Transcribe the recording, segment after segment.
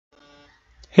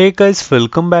Hey guys,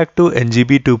 welcome back to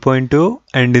NGB 2.0,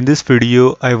 and in this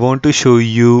video I want to show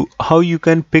you how you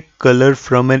can pick color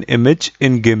from an image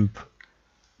in GIMP.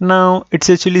 Now it's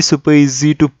actually super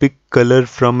easy to pick color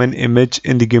from an image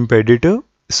in the GIMP editor.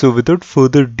 So without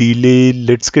further delay,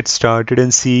 let's get started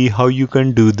and see how you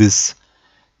can do this.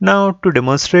 Now to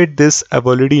demonstrate this, I've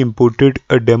already imported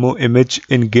a demo image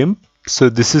in GIMP. So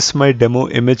this is my demo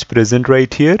image present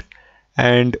right here.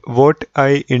 And what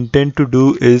I intend to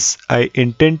do is I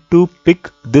intend to pick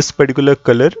this particular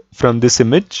color from this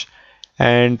image,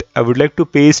 and I would like to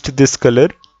paste this color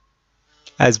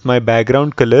as my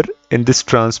background color in this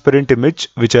transparent image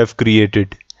which I've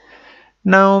created.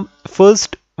 Now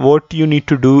first what you need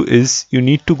to do is you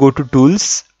need to go to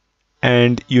tools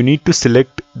and you need to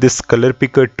select this color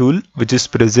picker tool which is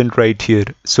present right here.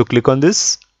 So click on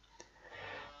this.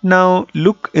 Now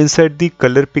look inside the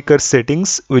color picker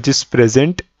settings which is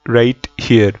present right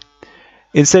here.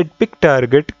 Inside pick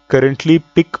target, currently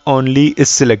pick only is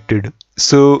selected.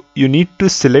 So you need to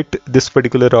select this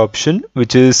particular option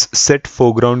which is set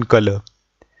foreground color.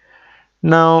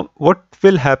 Now what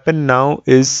will happen now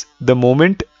is the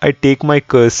moment I take my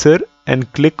cursor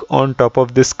and click on top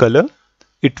of this color,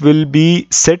 it will be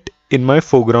set in my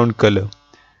foreground color.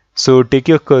 So take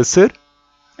your cursor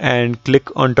and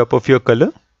click on top of your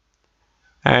color.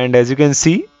 And as you can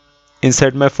see,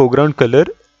 inside my foreground color,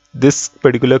 this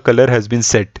particular color has been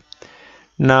set.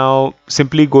 Now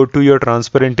simply go to your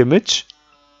transparent image,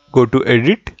 go to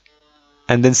edit,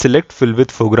 and then select fill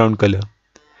with foreground color.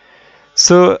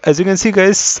 So as you can see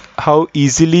guys, how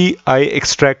easily I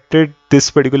extracted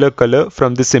this particular color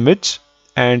from this image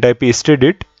and I pasted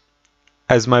it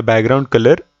as my background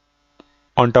color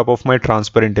on top of my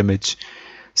transparent image.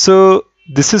 So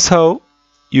this is how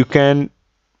you can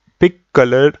pick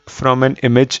color from an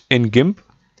image in GIMP.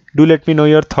 Do let me know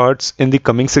your thoughts in the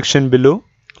comment section below.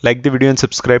 Like the video and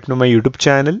subscribe to my YouTube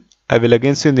channel. I will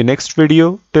again see you in the next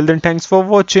video. Till then, thanks for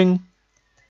watching.